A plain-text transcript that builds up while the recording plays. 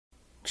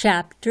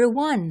Chapter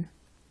 1.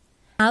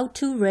 How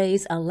to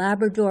Raise a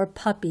Labrador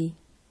Puppy.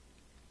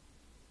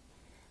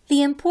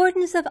 The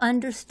importance of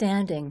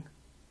understanding.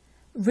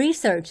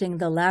 Researching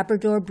the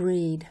Labrador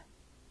breed.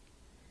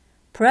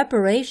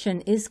 Preparation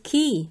is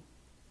key.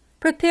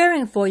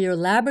 Preparing for your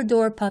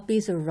Labrador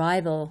puppy's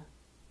arrival.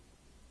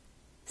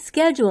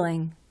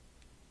 Scheduling.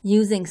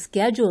 Using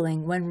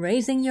scheduling when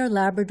raising your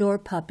Labrador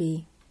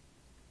puppy.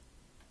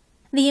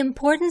 The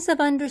importance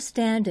of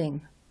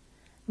understanding.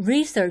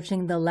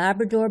 Researching the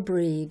Labrador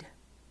breed.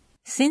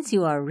 Since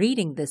you are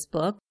reading this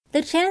book,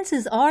 the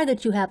chances are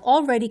that you have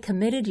already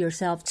committed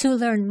yourself to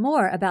learn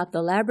more about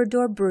the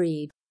Labrador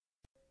breed.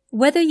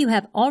 Whether you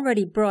have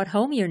already brought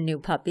home your new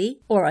puppy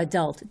or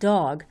adult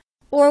dog,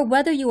 or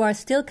whether you are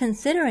still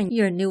considering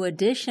your new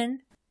addition,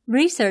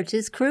 research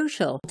is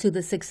crucial to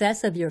the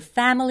success of your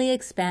family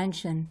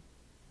expansion.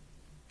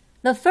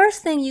 The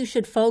first thing you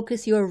should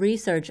focus your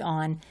research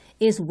on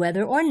is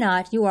whether or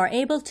not you are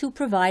able to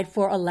provide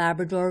for a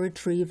Labrador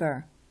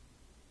Retriever.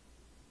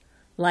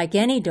 Like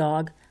any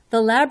dog,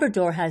 the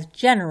Labrador has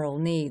general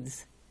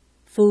needs: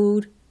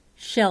 food,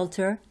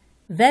 shelter,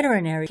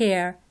 veterinary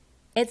care,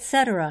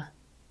 etc.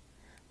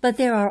 But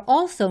there are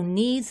also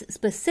needs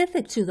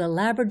specific to the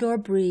Labrador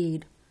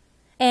breed,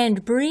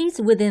 and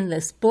breeds within the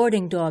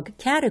sporting dog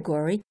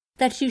category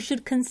that you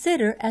should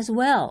consider as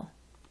well.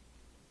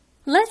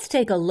 Let's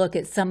take a look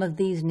at some of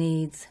these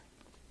needs.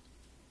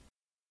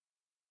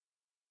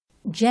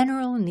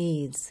 General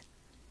needs.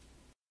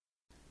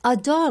 A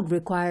dog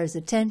requires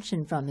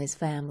attention from his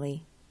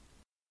family.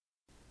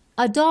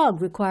 A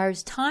dog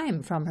requires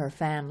time from her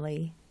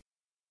family.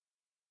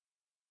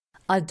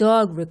 A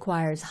dog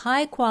requires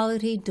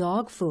high-quality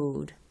dog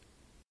food.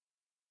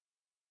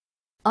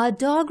 A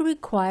dog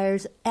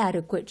requires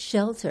adequate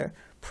shelter,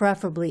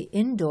 preferably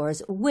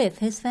indoors with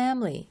his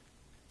family.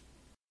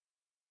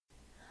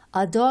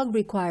 A dog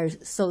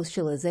requires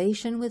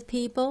socialization with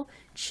people,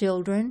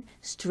 children,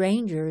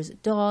 strangers,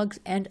 dogs,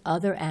 and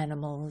other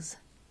animals.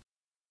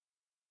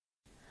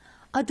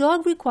 A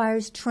dog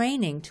requires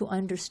training to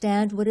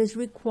understand what is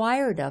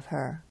required of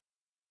her.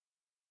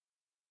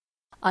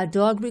 A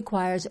dog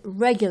requires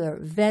regular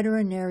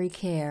veterinary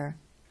care.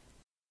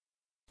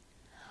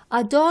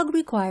 A dog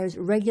requires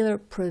regular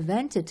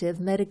preventative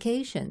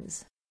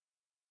medications.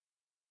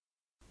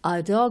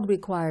 A dog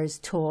requires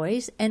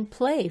toys and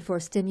play for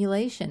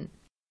stimulation.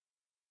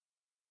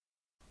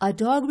 A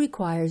dog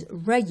requires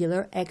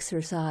regular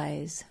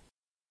exercise.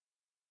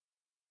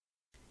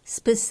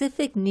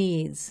 Specific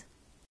needs.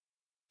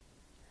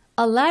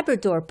 A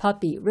Labrador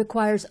puppy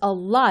requires a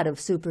lot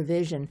of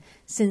supervision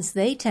since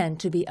they tend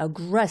to be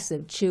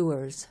aggressive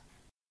chewers.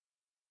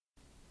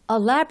 A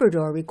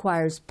Labrador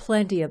requires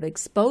plenty of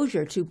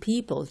exposure to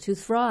people to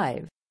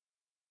thrive.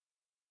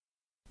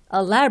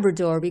 A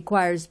Labrador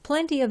requires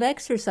plenty of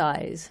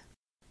exercise.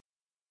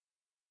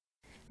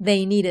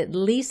 They need at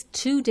least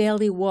 2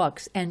 daily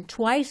walks and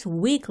twice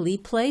weekly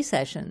play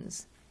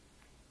sessions.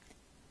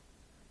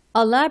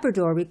 A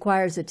Labrador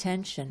requires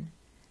attention.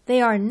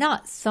 They are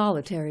not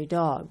solitary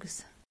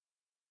dogs.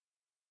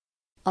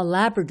 A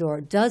Labrador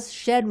does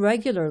shed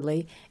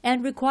regularly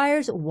and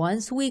requires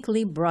once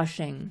weekly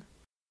brushing.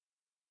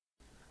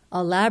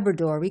 A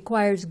Labrador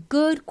requires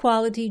good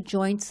quality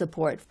joint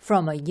support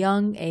from a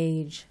young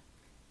age.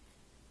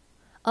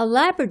 A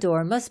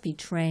Labrador must be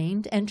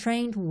trained and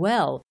trained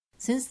well,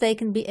 since they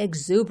can be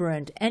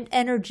exuberant and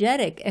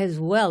energetic as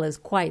well as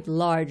quite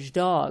large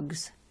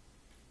dogs.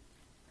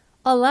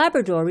 A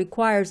Labrador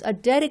requires a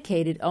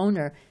dedicated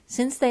owner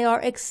since they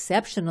are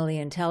exceptionally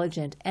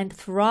intelligent and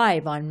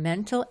thrive on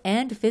mental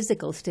and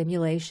physical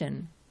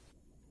stimulation.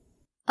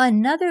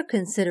 Another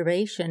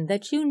consideration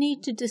that you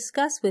need to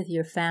discuss with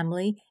your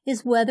family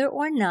is whether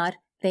or not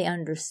they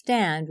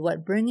understand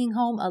what bringing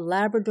home a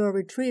Labrador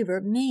Retriever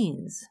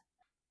means.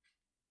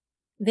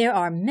 There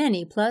are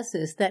many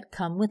pluses that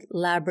come with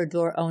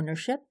Labrador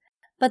ownership,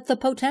 but the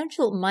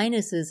potential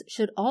minuses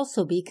should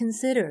also be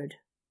considered.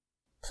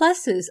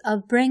 Pluses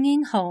of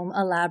bringing home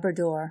a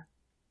Labrador.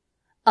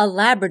 A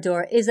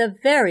Labrador is a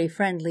very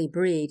friendly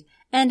breed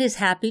and is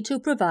happy to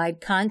provide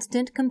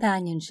constant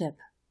companionship.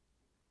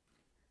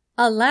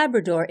 A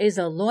Labrador is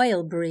a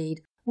loyal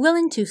breed,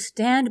 willing to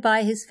stand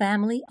by his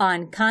family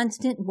on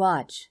constant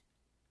watch.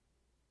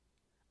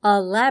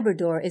 A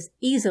Labrador is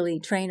easily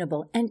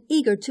trainable and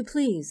eager to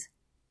please.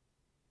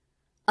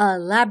 A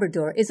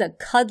Labrador is a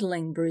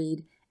cuddling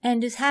breed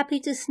and is happy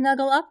to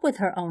snuggle up with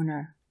her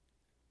owner.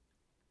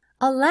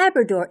 A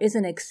Labrador is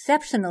an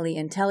exceptionally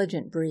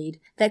intelligent breed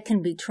that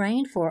can be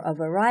trained for a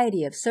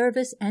variety of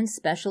service and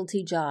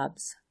specialty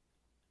jobs.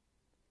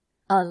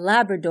 A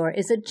Labrador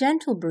is a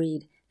gentle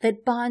breed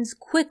that bonds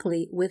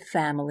quickly with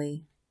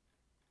family.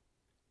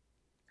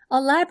 A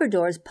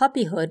Labrador's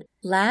puppyhood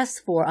lasts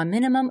for a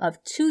minimum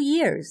of 2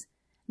 years.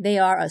 They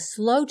are a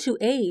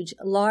slow-to-age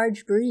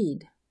large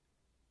breed.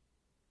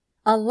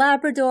 A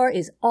Labrador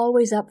is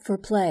always up for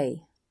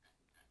play.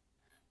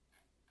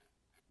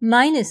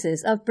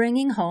 Minuses of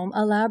bringing home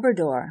a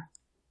Labrador.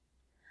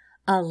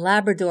 A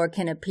Labrador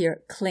can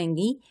appear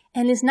clingy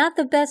and is not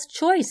the best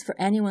choice for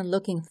anyone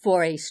looking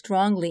for a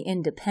strongly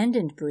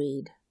independent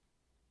breed.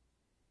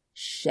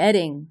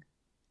 Shedding.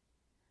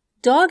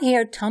 Dog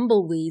hair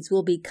tumbleweeds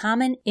will be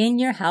common in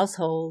your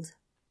household.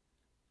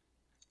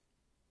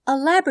 A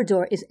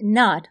Labrador is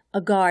not a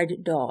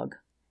guard dog.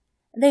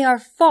 They are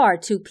far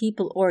too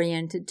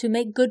people-oriented to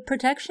make good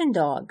protection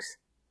dogs.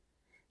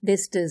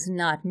 This does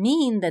not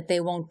mean that they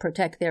won't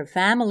protect their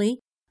family,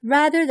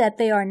 rather that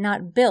they are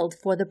not built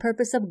for the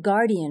purpose of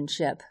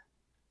guardianship.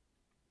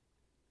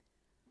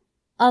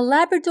 A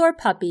Labrador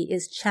puppy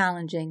is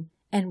challenging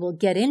and will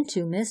get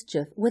into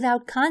mischief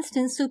without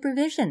constant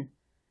supervision.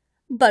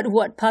 But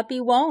what puppy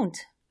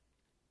won't?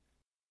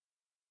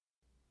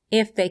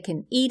 If they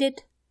can eat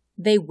it,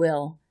 they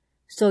will,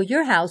 so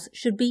your house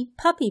should be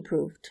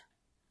puppy-proofed.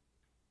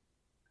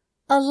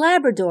 A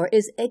Labrador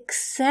is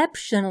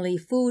exceptionally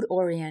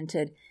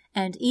food-oriented,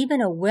 and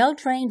even a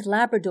well-trained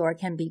Labrador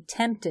can be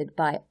tempted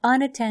by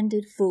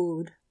unattended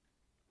food.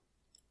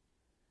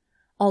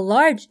 A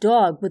large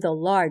dog with a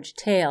large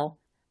tail,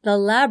 the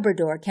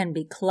Labrador can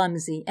be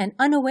clumsy and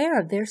unaware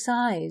of their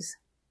size.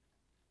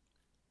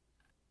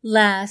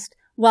 Last,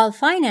 while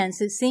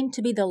finances seem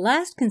to be the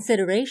last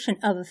consideration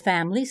of a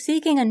family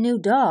seeking a new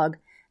dog,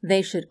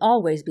 they should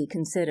always be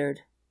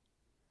considered.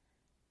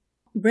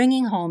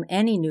 Bringing home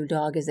any new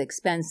dog is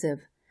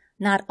expensive,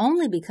 not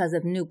only because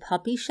of new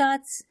puppy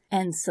shots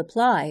and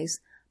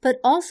supplies, but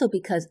also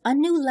because a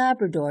new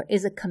Labrador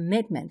is a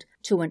commitment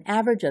to an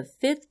average of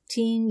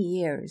 15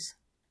 years.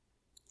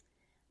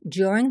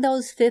 During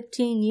those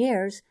 15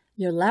 years,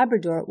 your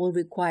Labrador will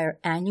require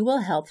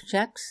annual health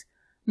checks,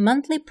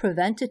 monthly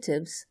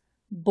preventatives,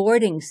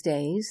 boarding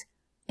stays,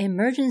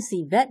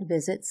 emergency vet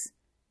visits,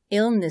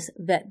 illness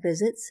vet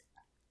visits,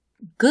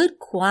 good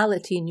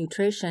quality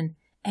nutrition,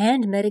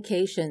 and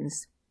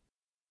medications.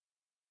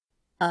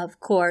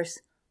 Of course,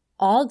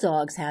 all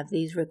dogs have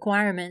these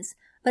requirements,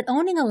 but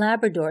owning a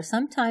Labrador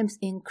sometimes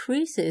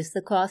increases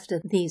the cost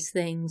of these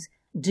things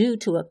due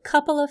to a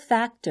couple of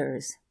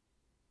factors.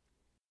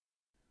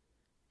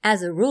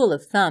 As a rule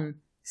of thumb,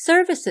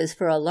 services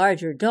for a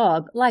larger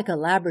dog, like a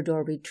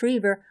Labrador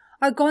Retriever,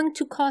 are going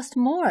to cost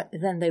more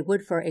than they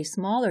would for a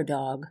smaller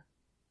dog.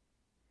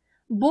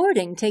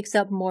 Boarding takes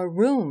up more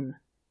room.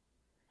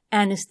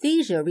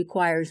 Anesthesia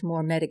requires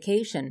more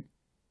medication.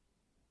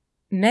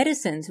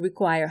 Medicines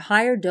require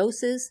higher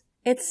doses,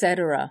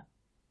 etc.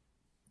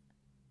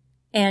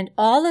 And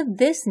all of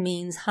this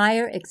means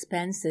higher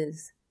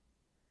expenses.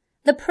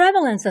 The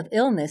prevalence of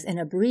illness in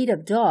a breed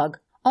of dog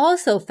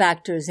also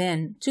factors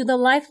in to the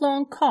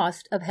lifelong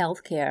cost of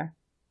health care.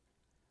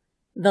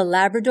 The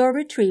Labrador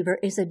Retriever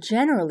is a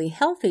generally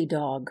healthy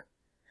dog,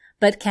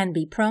 but can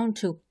be prone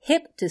to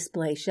hip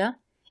dysplasia,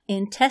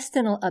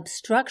 intestinal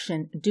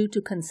obstruction due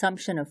to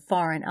consumption of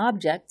foreign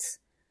objects,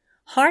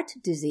 heart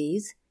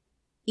disease,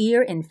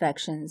 ear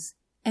infections,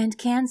 and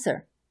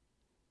cancer.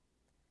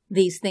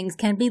 These things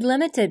can be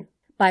limited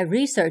by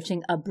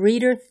researching a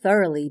breeder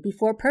thoroughly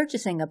before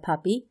purchasing a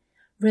puppy,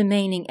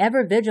 remaining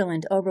ever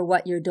vigilant over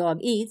what your dog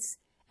eats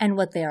and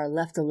what they are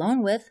left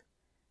alone with,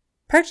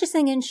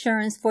 purchasing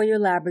insurance for your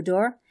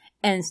Labrador,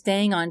 and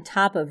staying on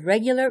top of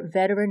regular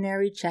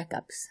veterinary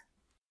checkups.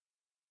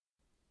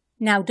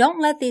 Now, don't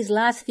let these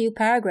last few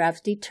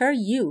paragraphs deter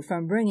you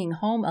from bringing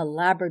home a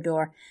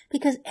Labrador,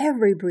 because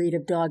every breed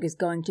of dog is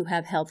going to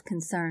have health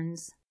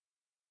concerns.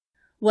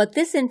 What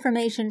this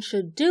information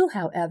should do,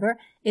 however,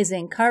 is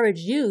encourage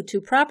you to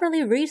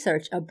properly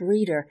research a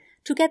breeder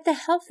to get the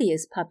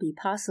healthiest puppy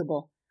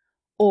possible,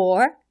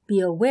 or be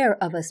aware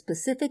of a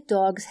specific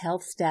dog's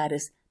health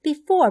status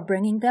before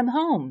bringing them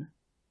home.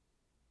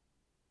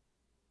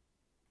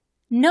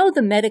 Know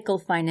the medical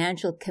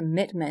financial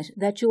commitment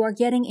that you are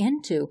getting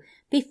into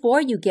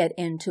before you get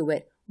into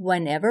it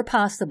whenever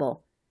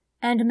possible,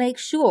 and make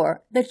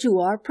sure that you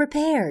are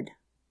prepared.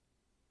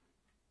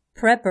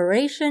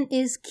 Preparation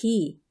is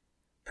key.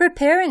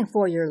 Preparing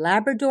for your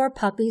Labrador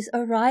puppy's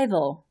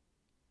arrival.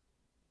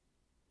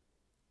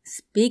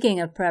 Speaking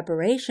of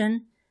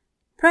preparation,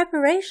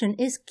 preparation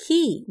is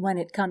key when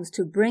it comes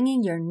to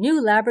bringing your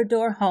new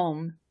Labrador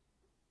home.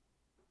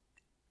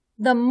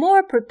 The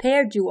more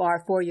prepared you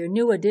are for your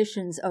new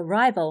addition's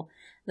arrival,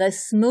 the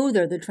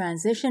smoother the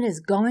transition is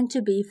going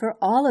to be for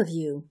all of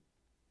you.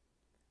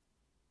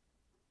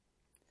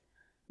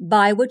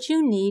 Buy what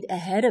you need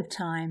ahead of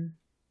time.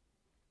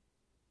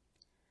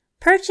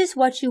 Purchase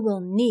what you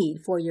will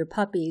need for your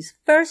puppy's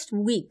first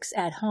weeks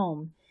at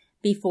home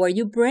before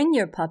you bring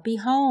your puppy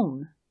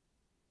home.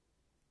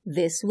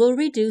 This will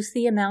reduce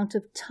the amount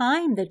of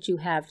time that you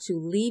have to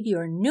leave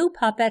your new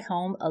pup at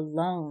home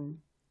alone.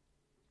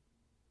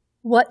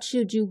 What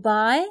should you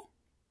buy?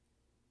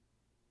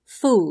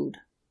 Food.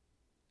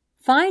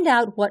 Find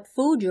out what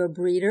food your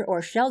breeder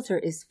or shelter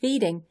is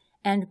feeding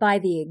and buy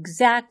the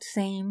exact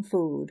same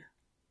food.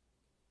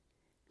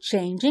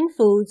 Changing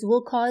foods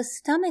will cause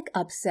stomach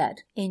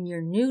upset in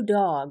your new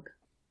dog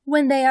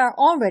when they are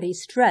already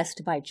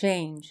stressed by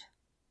change.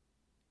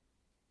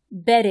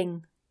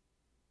 Bedding.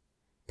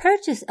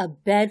 Purchase a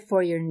bed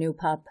for your new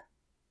pup.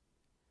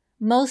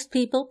 Most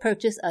people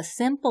purchase a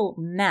simple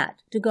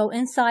mat to go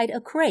inside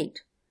a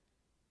crate.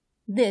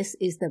 This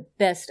is the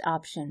best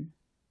option.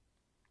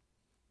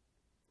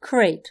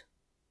 Crate.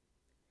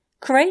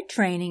 Crate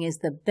training is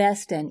the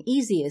best and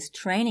easiest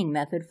training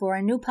method for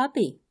a new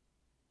puppy.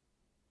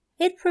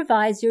 It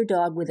provides your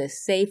dog with a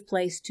safe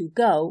place to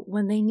go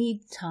when they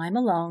need time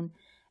alone,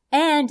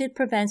 and it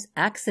prevents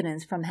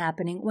accidents from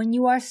happening when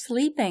you are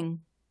sleeping.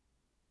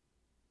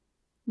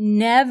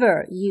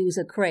 Never use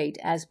a crate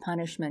as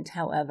punishment,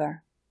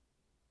 however.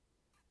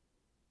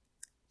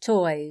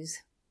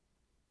 Toys.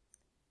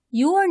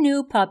 Your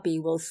new puppy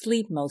will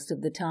sleep most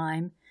of the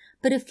time,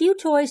 but a few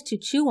toys to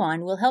chew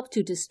on will help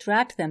to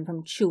distract them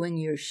from chewing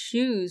your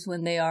shoes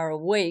when they are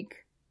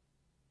awake.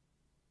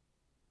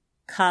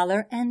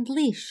 Collar and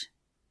leash.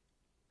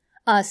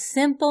 A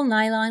simple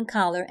nylon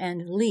collar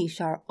and leash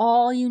are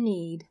all you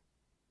need.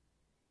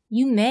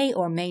 You may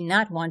or may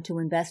not want to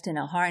invest in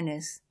a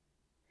harness.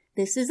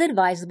 This is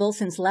advisable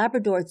since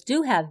Labradors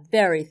do have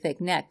very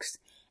thick necks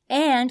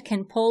and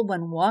can pull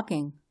when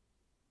walking.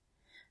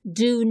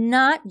 Do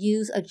not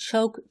use a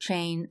choke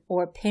chain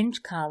or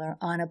pinch collar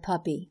on a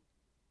puppy.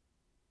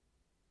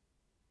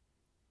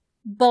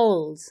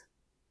 Bowls.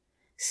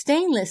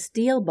 Stainless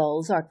steel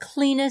bowls are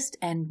cleanest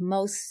and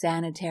most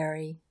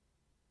sanitary.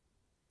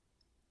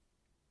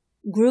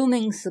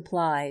 Grooming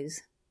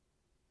supplies.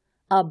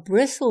 A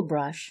bristle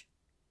brush,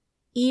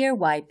 ear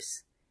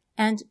wipes,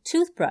 and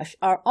toothbrush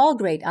are all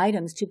great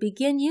items to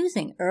begin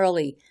using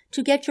early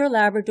to get your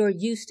Labrador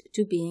used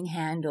to being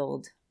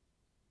handled.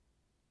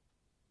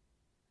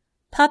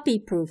 Puppy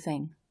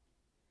proofing.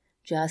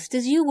 Just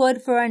as you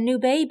would for a new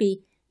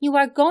baby, you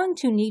are going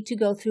to need to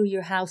go through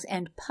your house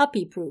and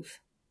puppy proof.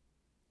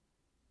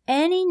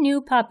 Any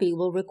new puppy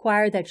will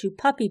require that you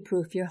puppy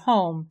proof your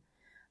home,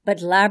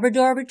 but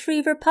Labrador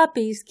Retriever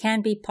puppies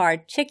can be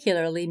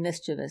particularly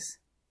mischievous.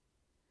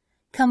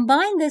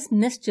 Combine this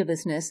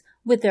mischievousness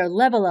with their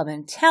level of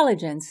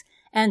intelligence,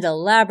 and a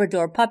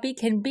Labrador puppy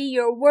can be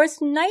your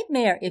worst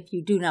nightmare if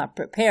you do not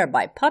prepare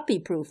by puppy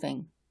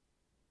proofing.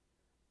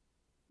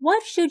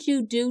 What should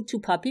you do to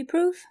puppy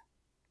proof?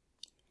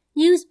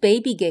 Use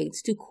baby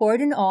gates to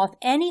cordon off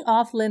any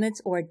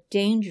off-limits or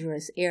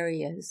dangerous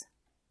areas.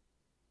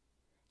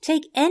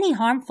 Take any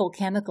harmful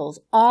chemicals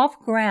off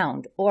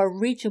ground or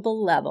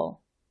reachable level,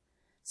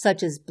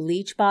 such as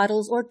bleach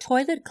bottles or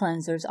toilet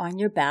cleansers on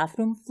your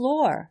bathroom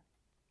floor.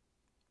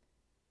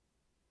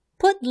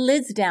 Put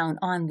lids down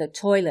on the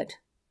toilet.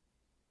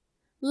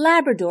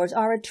 Labradors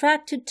are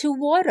attracted to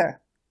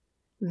water.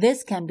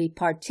 This can be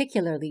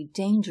particularly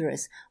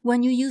dangerous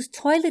when you use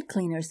toilet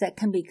cleaners that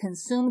can be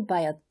consumed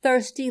by a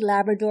thirsty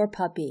Labrador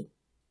puppy.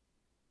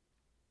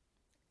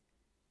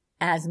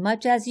 As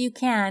much as you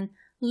can,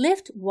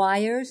 lift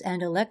wires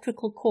and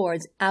electrical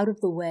cords out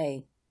of the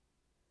way.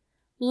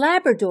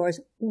 Labradors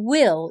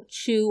will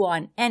chew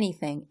on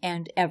anything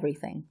and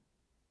everything.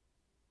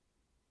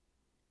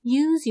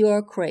 Use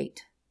your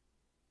crate.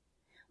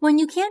 When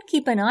you can't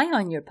keep an eye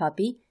on your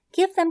puppy,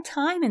 give them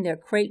time in their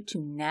crate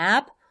to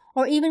nap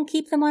or even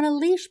keep them on a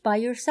leash by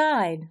your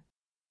side.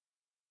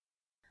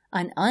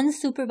 An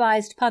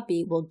unsupervised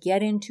puppy will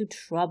get into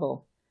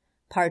trouble,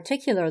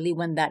 particularly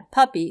when that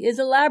puppy is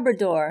a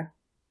Labrador.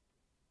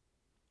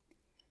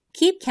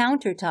 Keep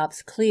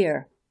countertops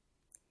clear.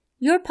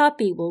 Your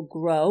puppy will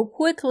grow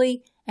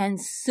quickly,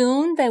 and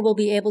soon they will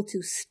be able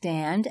to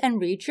stand and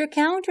reach your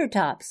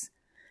countertops.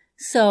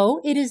 So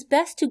it is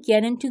best to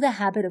get into the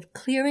habit of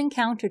clearing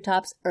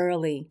countertops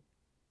early.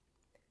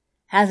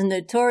 As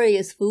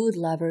notorious food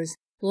lovers,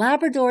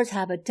 Labradors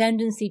have a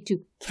tendency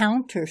to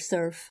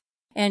counter-surf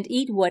and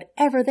eat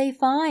whatever they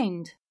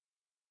find.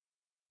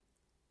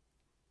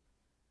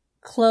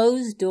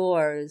 Close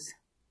doors.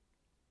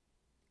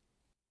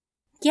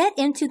 Get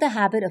into the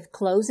habit of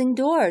closing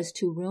doors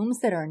to rooms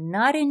that are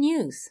not in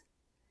use.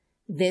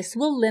 This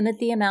will limit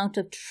the amount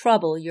of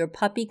trouble your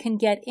puppy can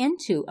get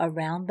into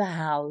around the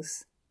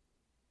house.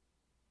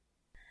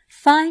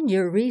 Find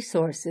your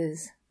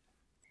resources.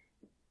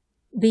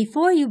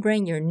 Before you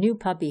bring your new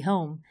puppy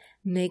home,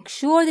 make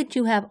sure that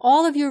you have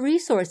all of your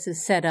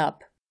resources set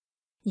up.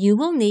 You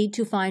will need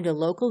to find a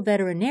local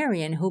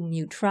veterinarian whom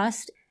you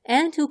trust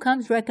and who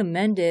comes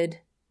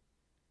recommended.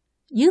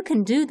 You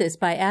can do this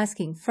by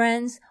asking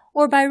friends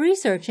or by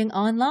researching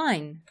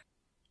online.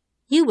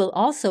 You will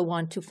also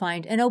want to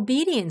find an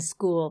obedience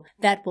school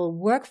that will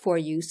work for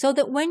you so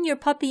that when your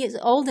puppy is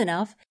old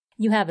enough,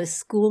 you have a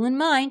school in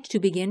mind to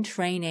begin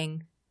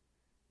training.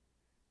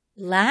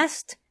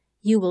 Last,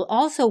 you will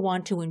also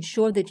want to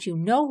ensure that you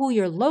know who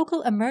your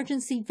local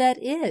emergency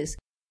vet is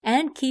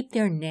and keep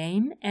their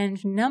name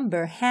and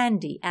number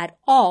handy at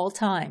all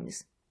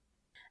times.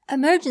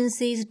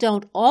 Emergencies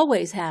don't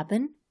always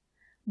happen,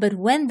 but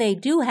when they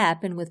do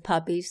happen with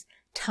puppies,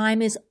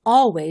 time is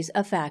always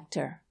a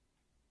factor.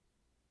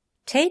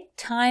 Take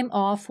time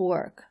off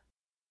work.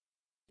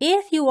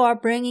 If you are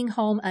bringing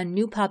home a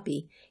new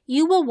puppy,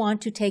 you will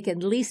want to take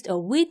at least a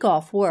week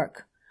off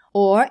work,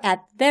 or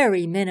at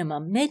very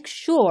minimum, make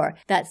sure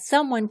that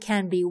someone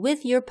can be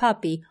with your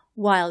puppy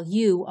while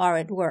you are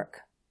at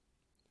work.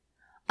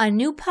 A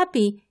new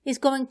puppy is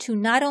going to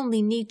not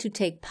only need to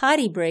take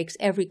potty breaks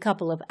every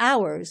couple of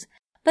hours,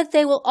 but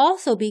they will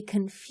also be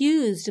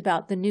confused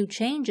about the new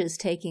changes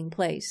taking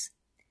place.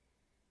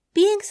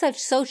 Being such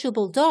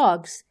sociable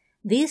dogs,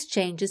 these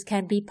changes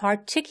can be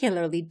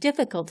particularly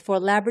difficult for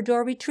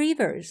Labrador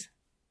retrievers.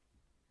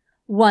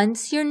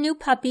 Once your new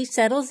puppy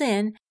settles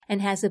in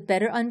and has a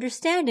better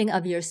understanding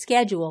of your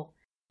schedule,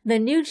 the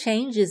new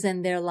changes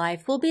in their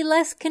life will be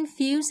less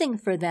confusing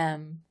for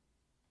them.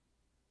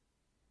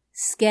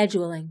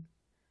 Scheduling.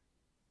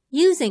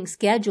 Using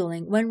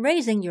scheduling when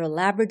raising your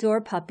Labrador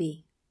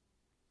puppy.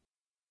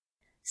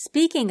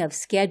 Speaking of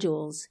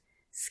schedules,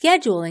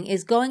 scheduling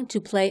is going to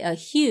play a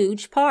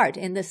huge part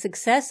in the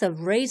success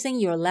of raising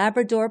your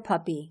Labrador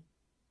puppy.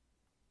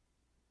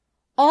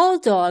 All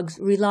dogs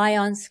rely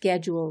on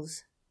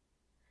schedules.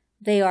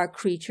 They are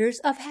creatures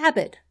of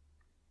habit.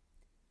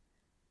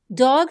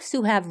 Dogs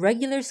who have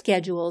regular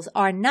schedules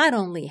are not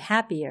only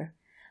happier,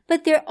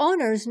 but their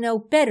owners know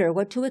better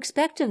what to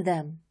expect of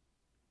them.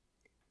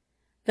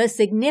 The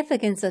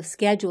significance of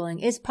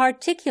scheduling is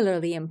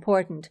particularly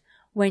important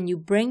when you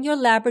bring your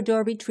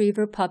Labrador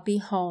Retriever puppy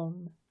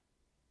home.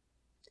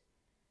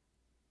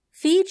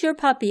 Feed your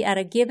puppy at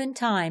a given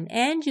time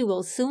and you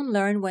will soon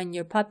learn when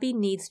your puppy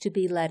needs to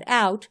be let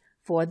out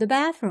for the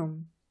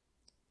bathroom.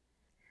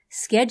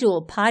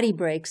 Schedule potty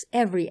breaks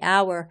every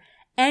hour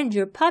and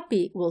your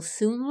puppy will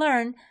soon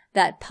learn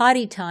that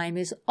potty time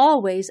is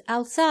always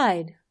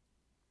outside.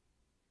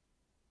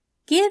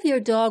 Give your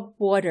dog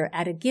water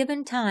at a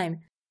given time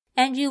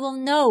and you will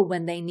know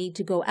when they need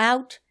to go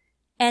out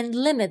and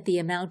limit the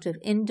amount of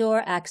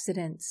indoor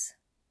accidents.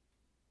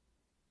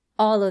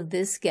 All of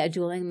this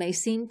scheduling may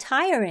seem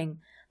tiring,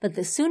 but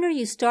the sooner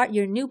you start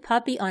your new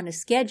puppy on a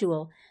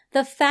schedule,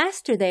 the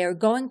faster they are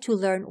going to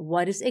learn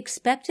what is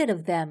expected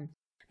of them,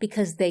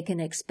 because they can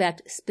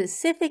expect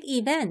specific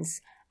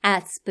events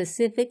at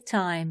specific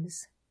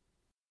times.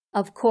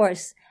 Of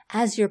course,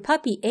 as your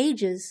puppy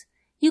ages,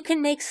 you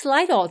can make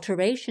slight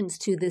alterations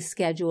to this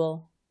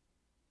schedule.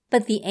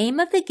 But the aim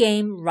of the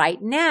game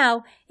right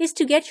now is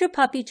to get your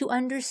puppy to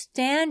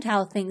understand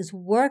how things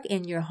work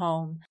in your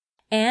home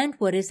and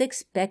what is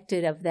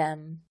expected of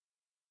them.